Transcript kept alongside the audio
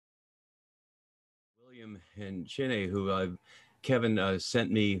William and Chinny, who Kevin sent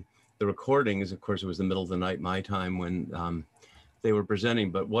me the recordings. Of course, it was the middle of the night, my time, when they were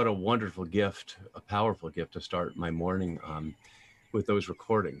presenting. But what a wonderful gift, a powerful gift to start my morning with those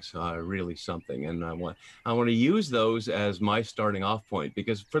recordings. Really something. And I want to use those as my starting off point,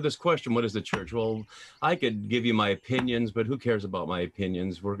 because for this question, what is the church? Well, I could give you my opinions, but who cares about my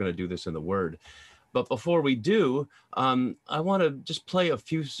opinions? We're going to do this in the Word. But before we do, I want to just play a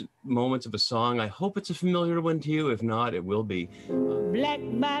few moments of a song. I hope it's a familiar one to you. If not, it will be. Black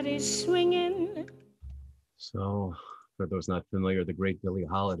bodies swinging. So, for those not familiar, the great Billie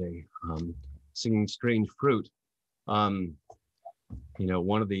Holiday singing "Strange Fruit." One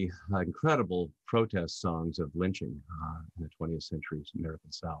of the incredible protest songs of lynching in the 20th century's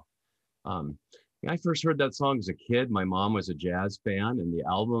American South. I first heard that song as a kid. My mom was a jazz fan, and the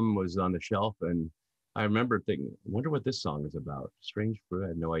album was on the shelf, and I remember thinking, I wonder what this song is about. Strange Fruit. I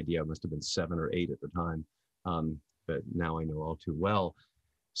had no idea. I must have been 7 or 8 at the time. But now I know all too well.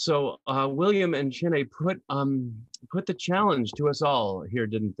 So William and Chinny put the challenge to us all here,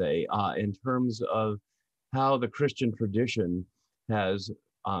 didn't they? In terms of how the Christian tradition has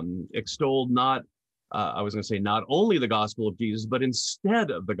extolled not only the gospel of Jesus, but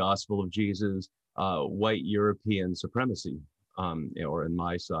instead of the gospel of Jesus, white European supremacy. Or in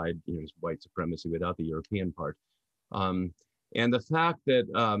my side, is white supremacy without the European part. And the fact that,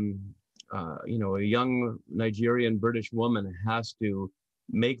 a young Nigerian British woman has to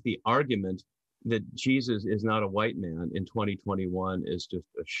make the argument that Jesus is not a white man in 2021 is just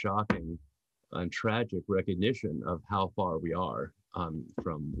a shocking and tragic recognition of how far we are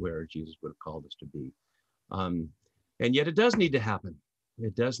from where Jesus would have called us to be. And yet it does need to happen.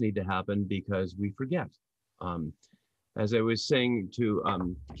 It does need to happen because we forget. As I was saying to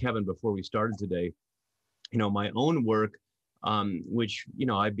Kevin before we started today, my own work, which,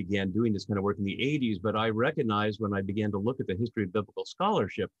 I began doing this kind of work in the 80s, but I recognized when I began to look at the history of biblical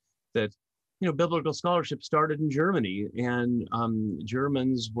scholarship that, biblical scholarship started in Germany, and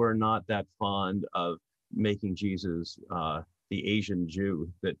Germans were not that fond of making Jesus the Asian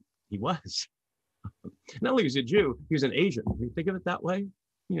Jew that he was. Not only was he a Jew, he was an Asian. You think of it that way?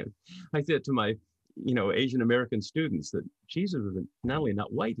 I said to my Asian American students that Jesus was not only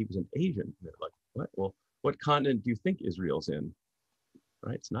not white, he was an Asian. And they're like, what? Well, what continent do you think Israel's in?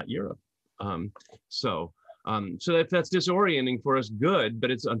 Right? It's not Europe. So if that's disorienting for us, good,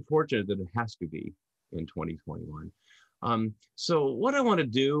 but it's unfortunate that it has to be in 2021. So what I want to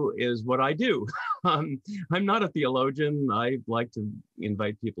do is what I do. I'm not a theologian. I like to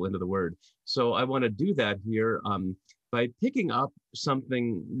invite people into the Word. So I want to do that here by picking up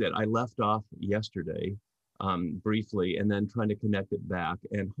something that I left off yesterday briefly, and then trying to connect it back.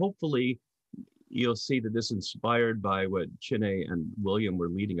 And hopefully you'll see that this is inspired by what Chinny and William were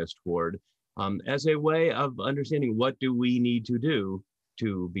leading us toward as a way of understanding what do we need to do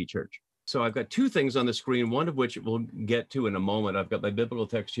to be church. So I've got 2 things on the screen, one of which we'll get to in a moment. I've got my biblical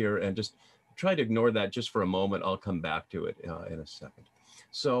text here, and just try to ignore that just for a moment. I'll come back to it in a second.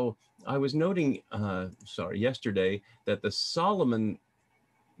 So I was noting, yesterday, that the Solomon,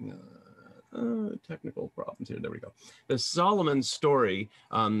 technical problems here, there we go. The Solomon story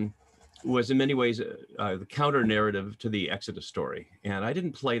was in many ways the counter narrative to the Exodus story. And I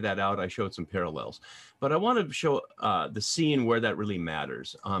didn't play that out, I showed some parallels. But I want to show the scene where that really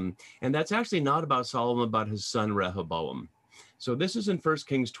matters. And that's actually not about Solomon, about his son Rehoboam. So this is in 1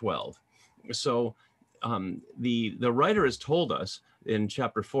 Kings 12. So the writer has told us in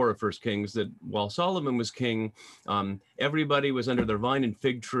chapter 4 of 1 Kings that while Solomon was king, everybody was under their vine and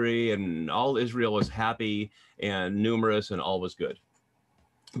fig tree, and all Israel was happy and numerous, and all was good.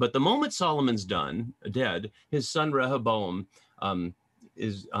 But the moment Solomon's dead, his son Rehoboam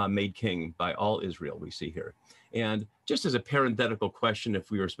is made king by all Israel, we see here. And just as a parenthetical question, if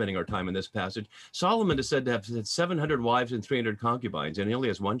we were spending our time in this passage, Solomon is said to have had 700 wives and 300 concubines, and he only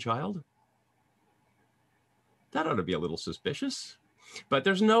has 1 child? That ought to be a little suspicious. But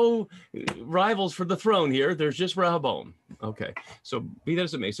there's no rivals for the throne here. There's just Rehoboam. Okay, so be that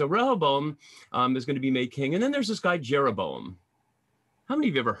as it may. So Rehoboam is going to be made king. And then there's this guy Jeroboam. How many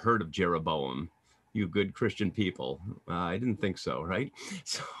of you ever heard of Jeroboam, you good Christian people? I didn't think so, right?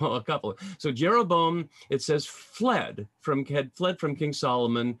 So a couple. So Jeroboam, it says, had fled from King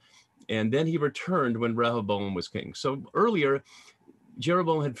Solomon, and then he returned when Rehoboam was king. So earlier,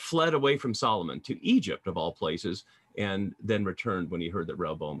 Jeroboam had fled away from Solomon to Egypt, of all places, and then returned when he heard that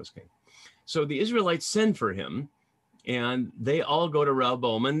Rehoboam was king. So the Israelites send for him, and they all go to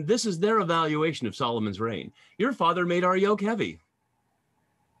Rehoboam, and this is their evaluation of Solomon's reign. Your father made our yoke heavy.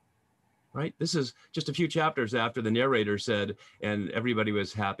 right? This is just a few chapters after the narrator said, and everybody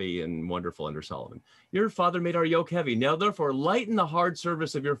was happy and wonderful under Solomon. Your father made our yoke heavy. Now, therefore, lighten the hard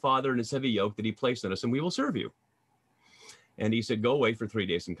service of your father and his heavy yoke that he placed on us, and we will serve you. And he said, go away for 3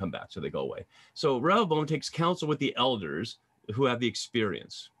 days and come back. So they go away. So Rehoboam takes counsel with the elders who have the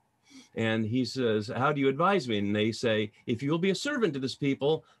experience. And he says, how do you advise me? And they say, if you will be a servant to this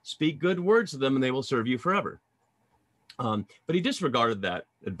people, speak good words to them and they will serve you forever. But he disregarded that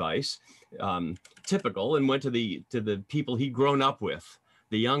advice, typical, and went to the people he'd grown up with,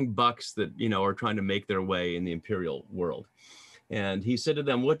 the young bucks that, are trying to make their way in the imperial world. And he said to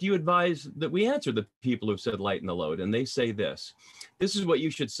them, what do you advise that we answer the people who've said lighten the load? And they say this is what you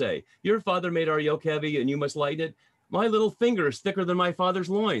should say. Your father made our yoke heavy and you must lighten it. My little finger is thicker than my father's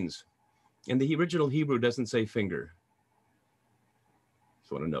loins. And the original Hebrew doesn't say finger.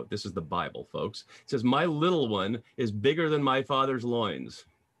 Just want to note, this is the Bible, folks. It says, my little one is bigger than my father's loins.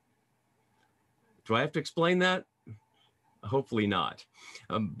 Do I have to explain that? Hopefully not.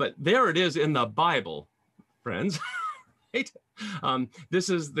 But there it is in the Bible, friends. Right? This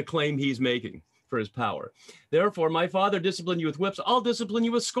is the claim he's making for his power. Therefore, my father disciplined you with whips. I'll discipline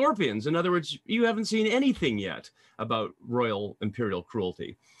you with scorpions. In other words, you haven't seen anything yet about royal imperial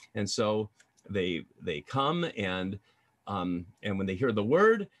cruelty. And so they come and when they hear the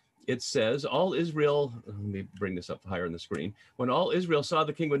word, it says, all Israel, let me bring this up higher on the screen. When all Israel saw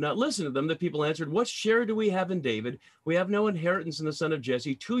the king would not listen to them, the people answered, what share do we have in David? We have no inheritance in the son of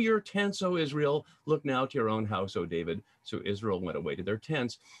Jesse. To your tents, O Israel, look now to your own house, O David. So Israel went away to their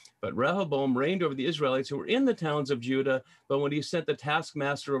tents. But Rehoboam reigned over the Israelites who were in the towns of Judah. But when he sent the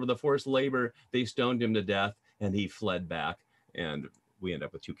taskmaster over the forced labor, they stoned him to death and he fled back. And we end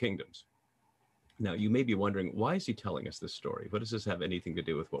up with 2 kingdoms. Now, you may be wondering, why is he telling us this story? What does this have anything to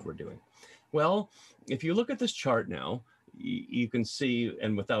do with what we're doing? Well, if you look at this chart now, you can see,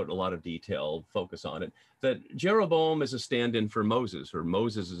 and without a lot of detail, focus on it, that Jeroboam is a stand-in for Moses, or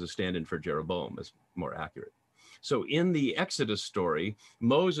Moses is a stand-in for Jeroboam, is more accurate. So in the Exodus story,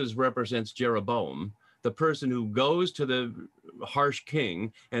 Moses represents Jeroboam, the person who goes to the harsh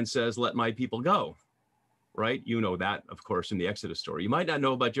king and says, let my people go. Right? You know that, of course, in the Exodus story. You might not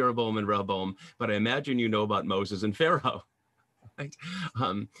know about Jeroboam and Rehoboam, but I imagine you know about Moses and Pharaoh. Right?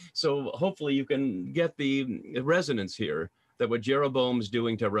 So hopefully you can get the resonance here that what Jeroboam's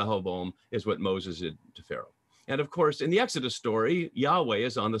doing to Rehoboam is what Moses did to Pharaoh. And of course, in the Exodus story, Yahweh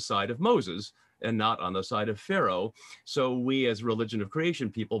is on the side of Moses and not on the side of Pharaoh. So we as religion of creation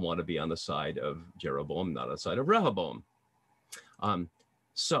people want to be on the side of Jeroboam, not on the side of Rehoboam.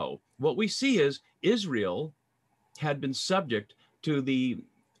 So what we see is Israel had been subject to the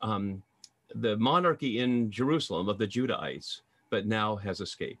monarchy in Jerusalem of the Judahites, but now has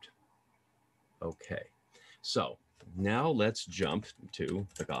escaped. Okay, so now let's jump to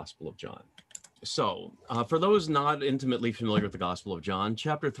the Gospel of John. So for those not intimately familiar with the Gospel of John,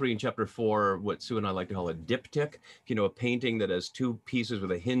 chapter 3 and chapter 4, what Sue and I like to call a diptych, a painting that has 2 pieces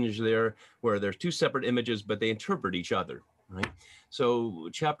with a hinge there, where there's 2 separate images, but they interpret each other. Right? So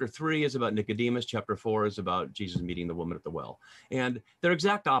chapter 3 is about Nicodemus. Chapter 4 is about Jesus meeting the woman at the well. And they're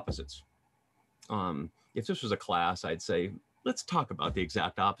exact opposites. If this was a class, I'd say, let's talk about the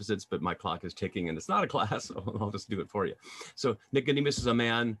exact opposites, but my clock is ticking and it's not a class, so I'll just do it for you. So Nicodemus is a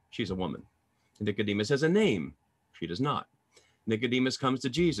man, she's a woman. Nicodemus has a name, she does not. Nicodemus comes to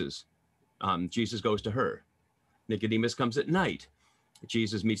Jesus. Jesus goes to her. Nicodemus comes at night.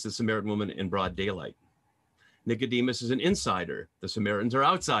 Jesus meets the Samaritan woman in broad daylight. Nicodemus is an insider. The Samaritans are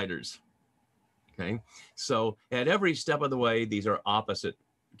outsiders. Okay, so at every step of the way, these are opposite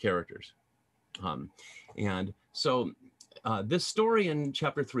characters. And so this story in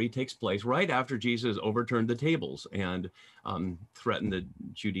chapter 3 takes place right after Jesus overturned the tables and threatened the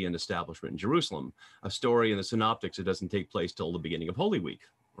Judean establishment in Jerusalem. A story in the Synoptics, it doesn't take place till the beginning of Holy Week,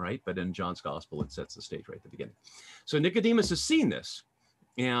 right? But in John's Gospel, it sets the stage right at the beginning. So Nicodemus has seen this.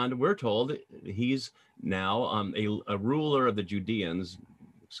 And we're told he's now a ruler of the Judeans,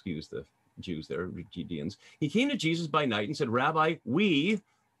 excuse the Jews there, Judeans. He came to Jesus by night and said, Rabbi, we,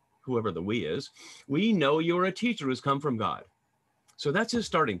 whoever the we is, we know you're a teacher who's come from God. So that's his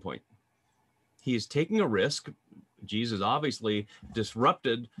starting point. He's taking a risk. Jesus obviously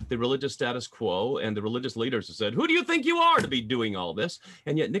disrupted the religious status quo, and the religious leaders have said, who do you think you are to be doing all this?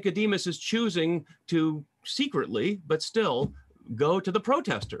 And yet Nicodemus is choosing to secretly, but still, go to the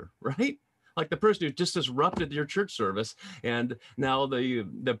protester, right? Like the person who just disrupted your church service, and now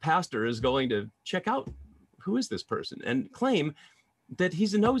the pastor is going to check out who is this person and claim that he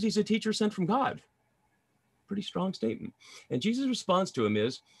knows he's a teacher sent from God. Pretty strong statement. And Jesus' response to him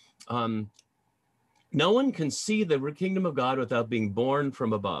is, No one can see the kingdom of God without being born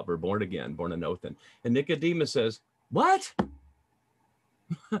from above, or born again, born anothen. And Nicodemus says, what?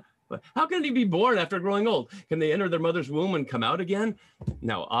 How can he be born after growing old? Can they enter their mother's womb and come out again?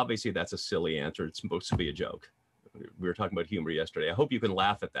 Now, obviously, that's a silly answer. It's supposed to be a joke. We were talking about humor yesterday. I hope you can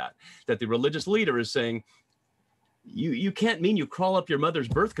laugh at that. That the religious leader is saying, you can't mean you crawl up your mother's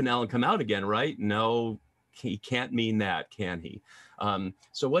birth canal and come out again, right? No, he can't mean that, can he?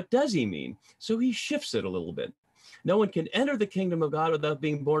 So what does he mean? So he shifts it a little bit. No one can enter the kingdom of God without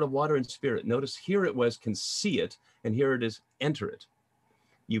being born of water and spirit. Notice here it was can see it, and here it is enter it.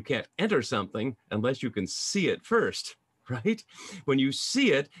 You can't enter something unless you can see it first, right? When you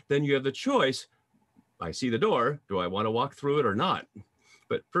see it, then you have the choice. I see the door. Do I want to walk through it or not?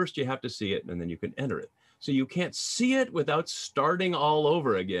 But first you have to see it, and then you can enter it. So you can't see it without starting all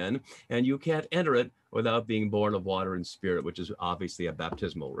over again, and you can't enter it without being born of water and spirit, which is obviously a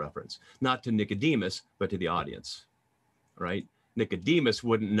baptismal reference, not to Nicodemus, but to the audience, right? Nicodemus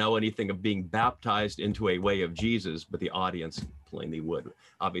wouldn't know anything of being baptized into a way of Jesus, but the audience plainly would.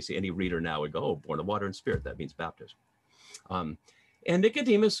 Obviously, any reader now would go, oh, born of water and spirit, that means baptism. And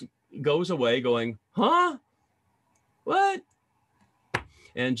Nicodemus goes away going, huh? What?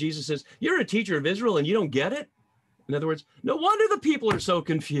 And Jesus says, you're a teacher of Israel and you don't get it? In other words, no wonder the people are so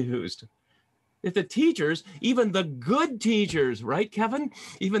confused. If the teachers, even the good teachers, right, Kevin?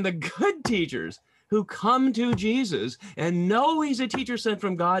 Even the good teachers who come to Jesus and know he's a teacher sent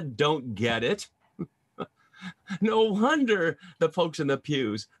from God don't get it. No wonder the folks in the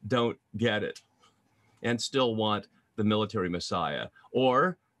pews don't get it and still want the military Messiah,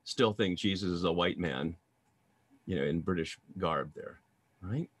 or still think Jesus is a white man, in British garb there.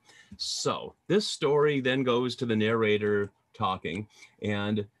 Right? So this story then goes to the narrator talking,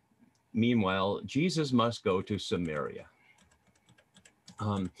 and meanwhile, Jesus must go to Samaria.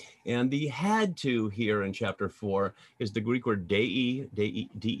 And the had to here in chapter 4 is the Greek word dei,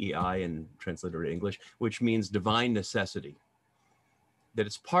 D-E-I in translated English, which means divine necessity. That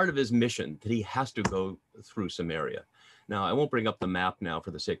it's part of his mission that he has to go through Samaria. Now, I won't bring up the map now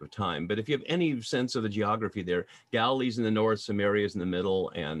for the sake of time, but if you have any sense of the geography there, Galilee's in the north, Samaria's in the middle,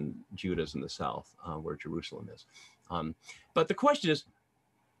 and Judah's in the south, where Jerusalem is. But the question is,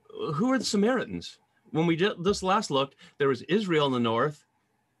 who are the Samaritans? When we just last looked, there was Israel in the north,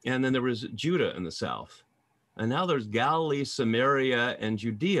 and then there was Judah in the south. And now there's Galilee, Samaria, and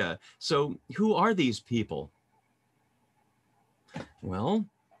Judea. So who are these people? Well,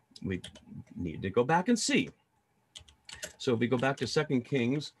 we need to go back and see. So if we go back to 2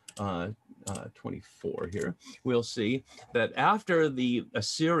 Kings 24 here, we'll see that after the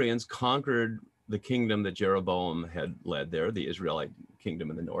Assyrians conquered the kingdom that Jeroboam had led there, the Israelite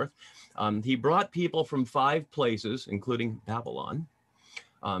kingdom in the north, he brought people from 5 places, including Babylon.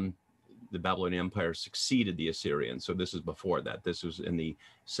 The Babylonian Empire succeeded the Assyrians. So this is before that. This was in the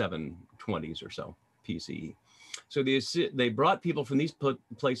 720s or so, PCE. So they brought people from these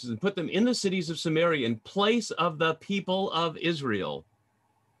places and put them in the cities of Samaria in place of the people of Israel.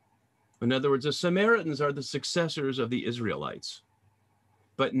 In other words, the Samaritans are the successors of the Israelites,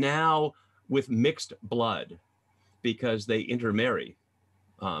 but now with mixed blood because they intermarry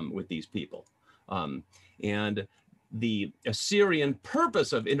with these people. And the Assyrian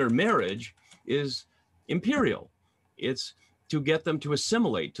purpose of intermarriage is imperial. It's to get them to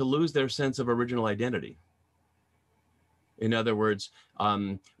assimilate, to lose their sense of original identity. In other words,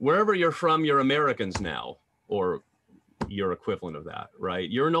 wherever you're from, you're Americans now, or your equivalent of that, right?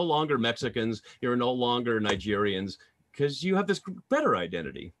 You're no longer Mexicans, you're no longer Nigerians, because you have this better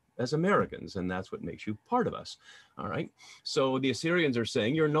identity as Americans, and that's what makes you part of us, all right? So the Assyrians are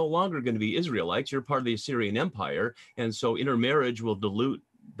saying, you're no longer going to be Israelites, you're part of the Assyrian Empire, and so intermarriage will dilute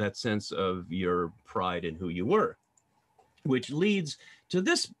that sense of your pride in who you were, which leads to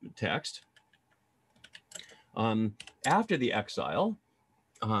this text. After the exile,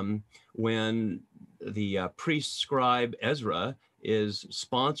 when the priest scribe Ezra is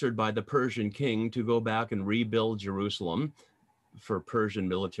sponsored by the Persian king to go back and rebuild Jerusalem for Persian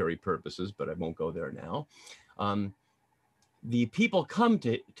military purposes, but I won't go there now. The people come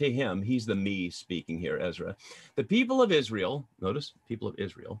to him. He's the me speaking here, Ezra. The people of Israel, notice, people of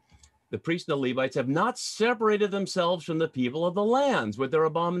Israel, the priests and the Levites have not separated themselves from the people of the lands with their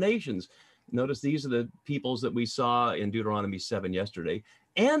abominations. Notice these are the peoples that we saw in Deuteronomy 7 yesterday.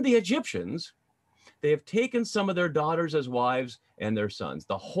 And the Egyptians, they have taken some of their daughters as wives and their sons.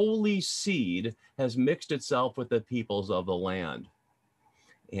 The holy seed has mixed itself with the peoples of the land.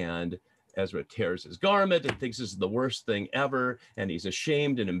 And Ezra tears his garment and thinks this is the worst thing ever. And he's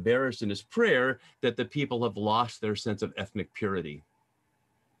ashamed and embarrassed in his prayer that the people have lost their sense of ethnic purity.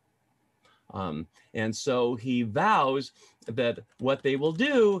 And so he vows that what they will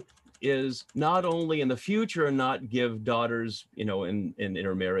do is not only in the future not give daughters, in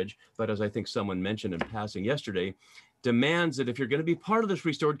intermarriage, but as I think someone mentioned in passing yesterday, demands that if you're going to be part of this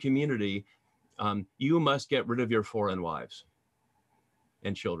restored community, you must get rid of your foreign wives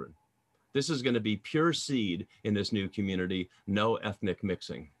and children. This is going to be pure seed in this new community, no ethnic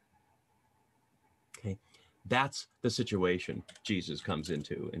mixing. Okay, that's the situation Jesus comes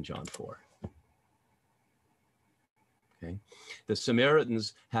into in John 4. Okay, the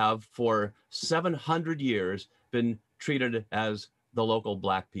Samaritans have for 700 years been treated as the local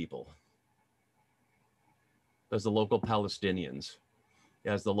black people, as the local Palestinians,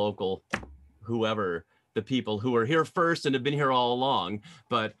 as the local whoever, the people who are here first and have been here all along,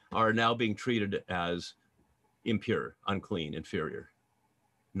 but are now being treated as impure, unclean, inferior,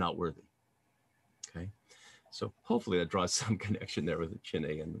 not worthy. Okay, so hopefully that draws some connection there with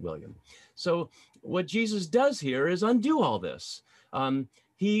Chiney and William. So what Jesus does here is undo all this.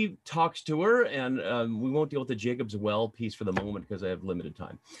 He talks to her, and we won't deal with the Jacob's Well piece for the moment because I have limited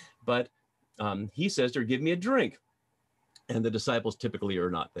time, but he says to her, give me a drink. And the disciples typically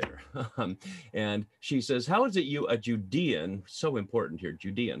are not there. And she says, how is it you, a Judean, so important here,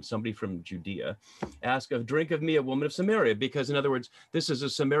 Judean, somebody from Judea, ask a drink of me, a woman of Samaria? Because in other words, this is a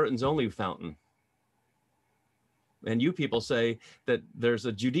Samaritan's only fountain. And you people say that there's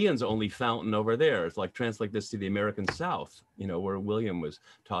a Judean's only fountain over there. It's like translate this to the American South, where William was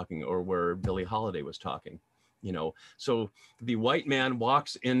talking or where Billie Holiday was talking. So the white man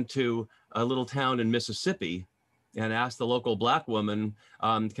walks into a little town in Mississippi and asks the local black woman,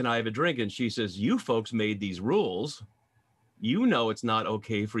 can I have a drink? And she says, you folks made these rules. It's not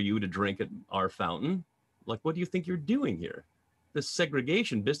okay for you to drink at our fountain. Like, what do you think you're doing here? This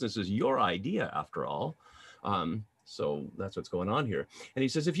segregation business is your idea, after all. So that's what's going on here. And he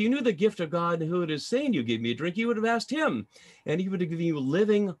says, if you knew the gift of God who it is saying you gave me a drink, you would have asked him, and he would have given you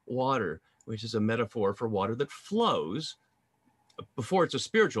living water, which is a metaphor for water that flows. Before it's a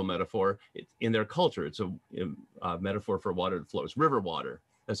spiritual metaphor, in their culture, it's a metaphor for water that flows, river water,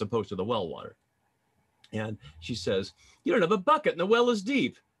 as opposed to the well water. And she says, you don't have a bucket and the well is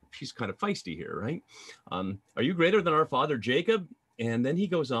deep. She's kind of feisty here, right? Are you greater than our father Jacob? And then he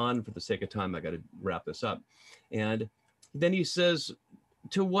goes on, for the sake of time, I got to wrap this up. And then he says,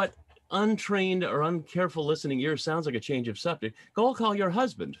 to what untrained or uncareful listening ear sounds like a change of subject, go call your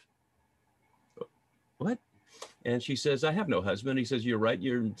husband. What? And she says, I have no husband. He says, you're right.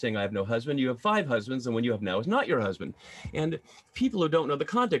 You're saying I have no husband. You have 5 husbands, and one you have now is not your husband. And people who don't know the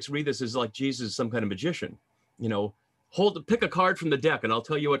context read this as like Jesus is some kind of magician. Pick a card from the deck, and I'll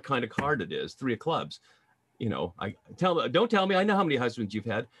tell you what kind of card it is. 3 of clubs. Don't tell me. I know how many husbands you've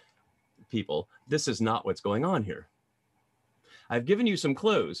had. People, this is not what's going on here. I've given you some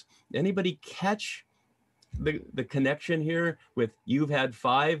clues. Anybody catch the connection here with you've had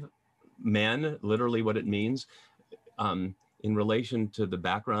 5 men, literally what it means, in relation to the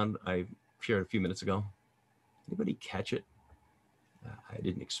background I shared a few minutes ago? Anybody catch it? I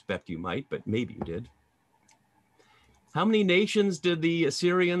didn't expect you might, but maybe you did. How many nations did the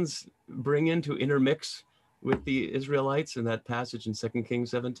Assyrians bring in to intermix with the Israelites in that passage in 2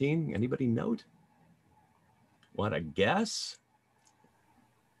 Kings 17? Anybody note? Want to guess?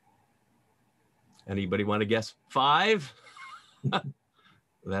 Anybody want to guess 5?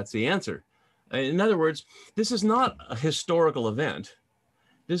 That's the answer. In other words, this is not a historical event.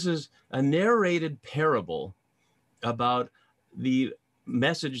 This is a narrated parable about the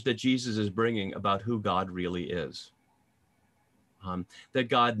message that Jesus is bringing about who God really is. That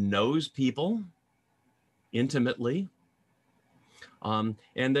God knows people intimately, and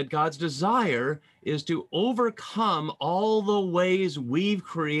that God's desire is to overcome all the ways we've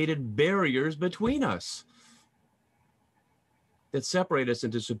created barriers between us that separate us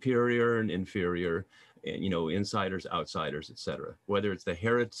into superior and inferior, insiders, outsiders, etc. Whether it's the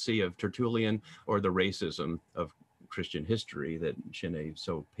heresy of Tertullian or the racism of Christian history that Chiney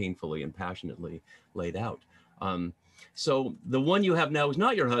so painfully and passionately laid out. So the one you have now is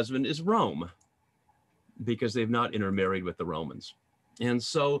not your husband, is Rome, because they've not intermarried with the Romans. And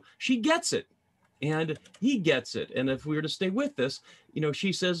so she gets it, and he gets it. And if we were to stay with this,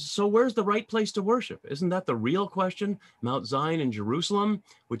 she says, so where's the right place to worship? Isn't that the real question? Mount Zion in Jerusalem,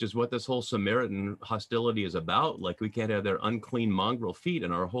 which is what this whole Samaritan hostility is about. Like, we can't have their unclean mongrel feet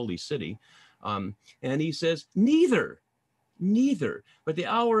in our holy city. And he says, neither. But the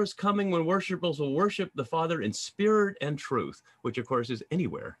hour is coming when worshipers will worship the Father in spirit and truth, which of course is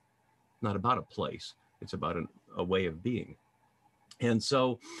anywhere, not about a place. It's about a way of being. And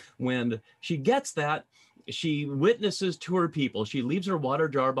so when she gets that, she witnesses to her people. She leaves her water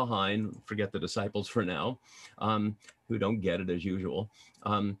jar behind, forget the disciples for now, who don't get it as usual,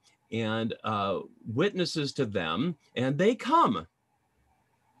 and witnesses to them, and they come.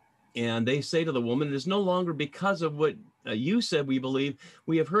 And they say to the woman, it is no longer because of what you said we believe.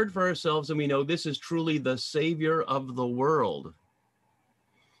 We have heard for ourselves, and we know this is truly the Savior of the world.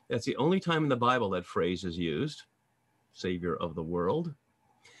 That's the only time in the Bible that phrase is used, Savior of the world.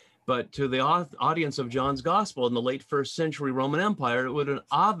 But to the audience of John's Gospel in the late 1st century Roman Empire, it would have been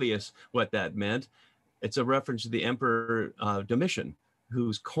obvious what that meant. It's a reference to the Emperor Domitian,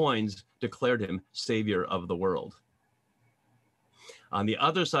 whose coins declared him Savior of the world. On the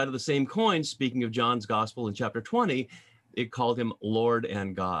other side of the same coin, speaking of John's Gospel in chapter 20, it called him Lord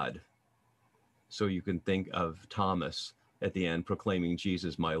and God. So you can think of Thomas at the end proclaiming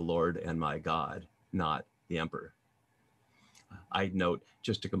Jesus, my Lord and my God, not the emperor. I'd note,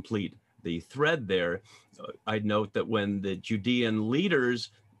 just to complete the thread there, I'd note that when the Judean leaders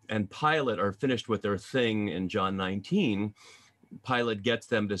and Pilate are finished with their thing in John 19, Pilate gets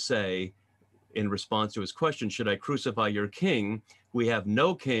them to say, in response to his question, should I crucify your king? We have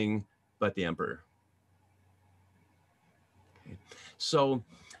no king but the emperor. Okay. So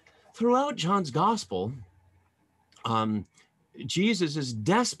throughout John's Gospel, Jesus is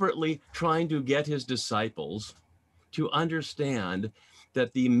desperately trying to get his disciples to understand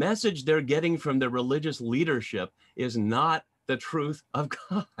that the message they're getting from their religious leadership is not the truth of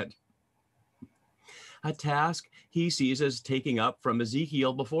God. A task he sees as taking up from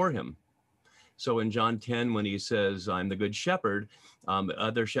Ezekiel before him. So in John 10, when he says, I'm the good shepherd,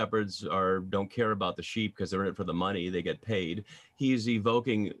 other shepherds don't care about the sheep because they're in it for the money, they get paid. He's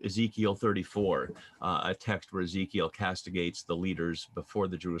evoking Ezekiel 34, a text where Ezekiel castigates the leaders before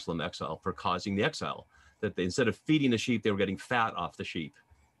the Jerusalem exile for causing the exile. That they, instead of feeding the sheep, they were getting fat off the sheep,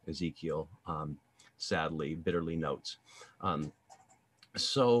 Ezekiel sadly, bitterly notes.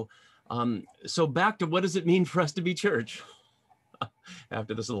 So back to what does it mean for us to be church?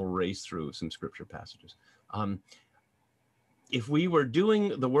 After this little race through some scripture passages. If we were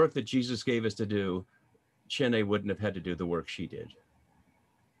doing the work that Jesus gave us to do, Chene wouldn't have had to do the work she did.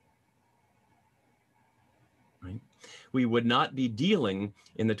 Right? We would not be dealing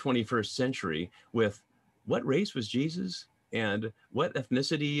in the 21st century with what race was Jesus and what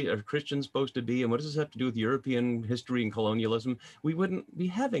ethnicity are Christians supposed to be and what does this have to do with European history and colonialism? We wouldn't be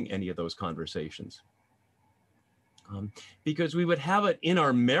having any of those conversations. Because we would have it in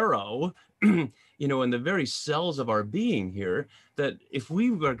our marrow, in the very cells of our being here, that if we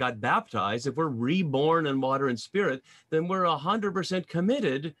got baptized, if we're reborn in water and spirit, then we're 100%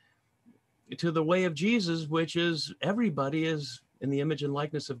 committed to the way of Jesus, which is everybody is in the image and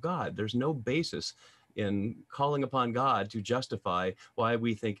likeness of God. There's no basis in calling upon God to justify why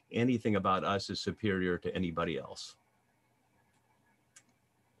we think anything about us is superior to anybody else.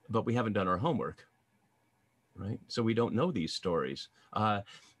 But we haven't done our homework. Right? So we don't know these stories. I'm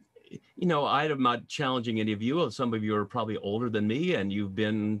not challenging any of you. Some of you are probably older than me, and you've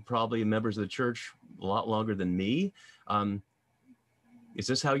been probably members of the church a lot longer than me. Is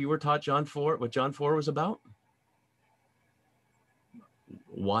this how you were taught John 4, what John 4 was about?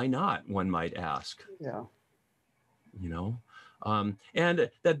 Why not, one might ask. Yeah. And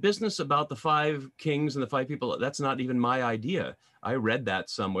that business about the 5 kings and the 5 people, that's not even my idea. I read that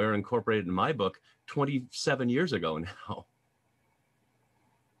somewhere, incorporated in my book 27 years ago now.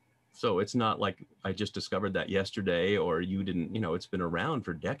 So it's not like I just discovered that yesterday or you didn't, it's been around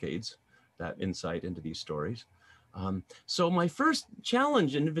for decades, that insight into these stories. So my first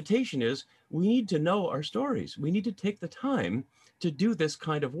challenge and invitation is we need to know our stories. We need to take the time to do this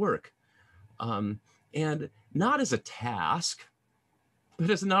kind of work. And not as a task, but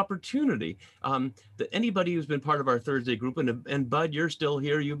as an opportunity. That anybody who's been part of our Thursday group, and Bud, you're still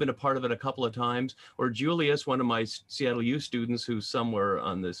here, you've been a part of it a couple of times, or Julius, one of my Seattle U students who's somewhere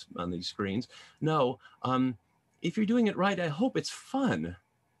on these screens. No, if you're doing it right, I hope it's fun.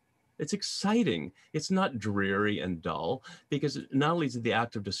 It's exciting. It's not dreary and dull, because not only is it the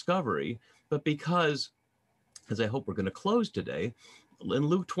act of discovery, but because, as I hope we're going to close today, in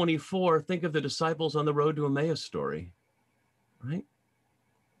Luke 24, think of the disciples on the road to Emmaus story, right?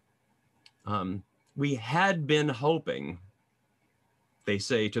 We had been hoping, they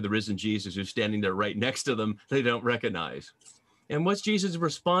say to the risen Jesus who's standing there right next to them, they don't recognize. And what's Jesus'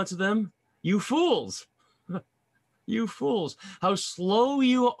 response to them? You fools, you fools, how slow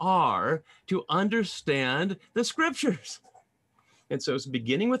you are to understand the scriptures. And so it's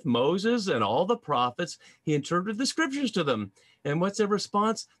beginning with Moses and all the prophets. He interpreted the scriptures to them. And what's their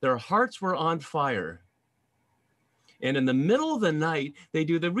response? Their hearts were on fire. And in the middle of the night, they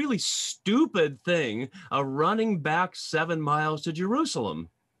do the really stupid thing of running back 7 miles to Jerusalem,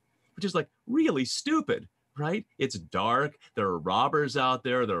 which is like really stupid, right? It's dark. There are robbers out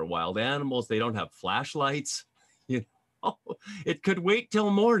there. There are wild animals. They don't have flashlights. You know, it could wait till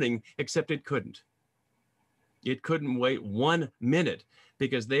morning, except it couldn't. It couldn't wait 1 minute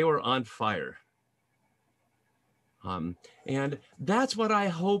because they were on fire. And that's what I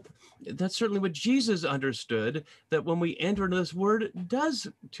hope, that's certainly what Jesus understood, that when we enter into this word, it does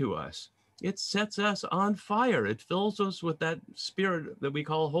to us. It sets us on fire. It fills us with that spirit that we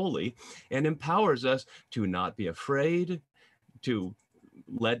call holy and empowers us to not be afraid, to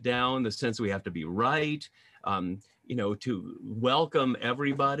let down the sense we have to be right, you know, to welcome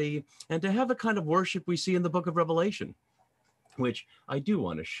everybody, and to have the kind of worship we see in the book of Revelation, which I do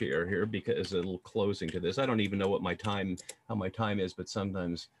want to share here because a little closing to this. I don't even know what my time, how my time is, but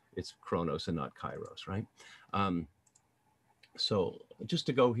sometimes it's chronos and not kairos, right? So just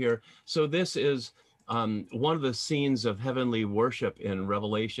to go here. So this is one of the scenes of heavenly worship in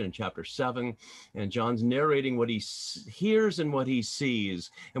Revelation in chapter 7. And John's narrating what he hears and what he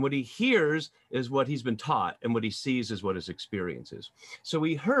sees. And what he hears is what he's been taught, and what he sees is what his experience is. So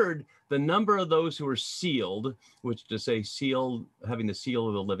he heard the number of those who were sealed, which to say sealed, having the seal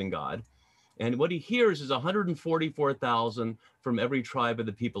of the living God. And what he hears is 144,000 from every tribe of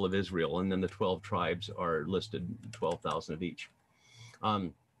the people of Israel. And then the 12 tribes are listed, 12,000 of each.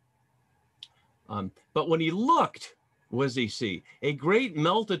 But when he looked, what does he see? A great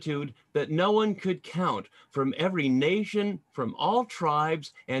multitude that no one could count, from every nation, from all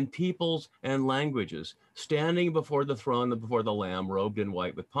tribes and peoples and languages, standing before the throne and before the Lamb, robed in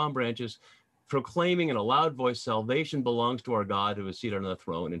white with palm branches, proclaiming in a loud voice, salvation belongs to our God who is seated on the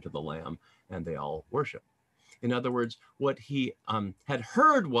throne and to the Lamb, and they all worship. In other words, what he had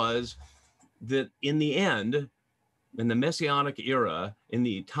heard was that in the end, in the Messianic era, in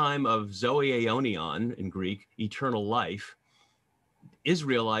the time of Zoe Aionion in Greek, eternal life,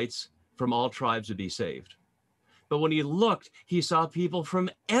 Israelites from all tribes would be saved. But when he looked, he saw people from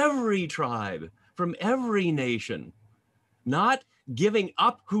every tribe, from every nation, not giving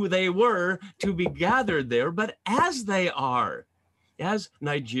up who they were to be gathered there, but as they are, as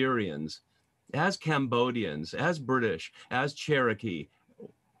Nigerians, as Cambodians, as British, as Cherokee,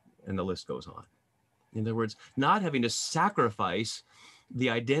 and the list goes on. In other words, not having to sacrifice the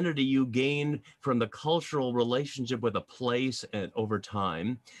identity you gain from the cultural relationship with a place and over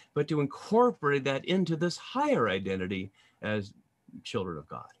time, but to incorporate that into this higher identity as children of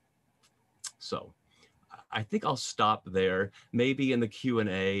God. So I think I'll stop there. Maybe in the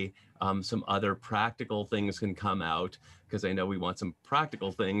Q&A, some other practical things can come out, because I know we want some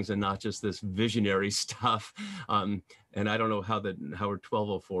practical things and not just this visionary stuff. And I don't know how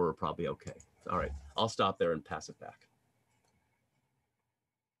 1204 are probably okay. All right, I'll stop there and pass it back.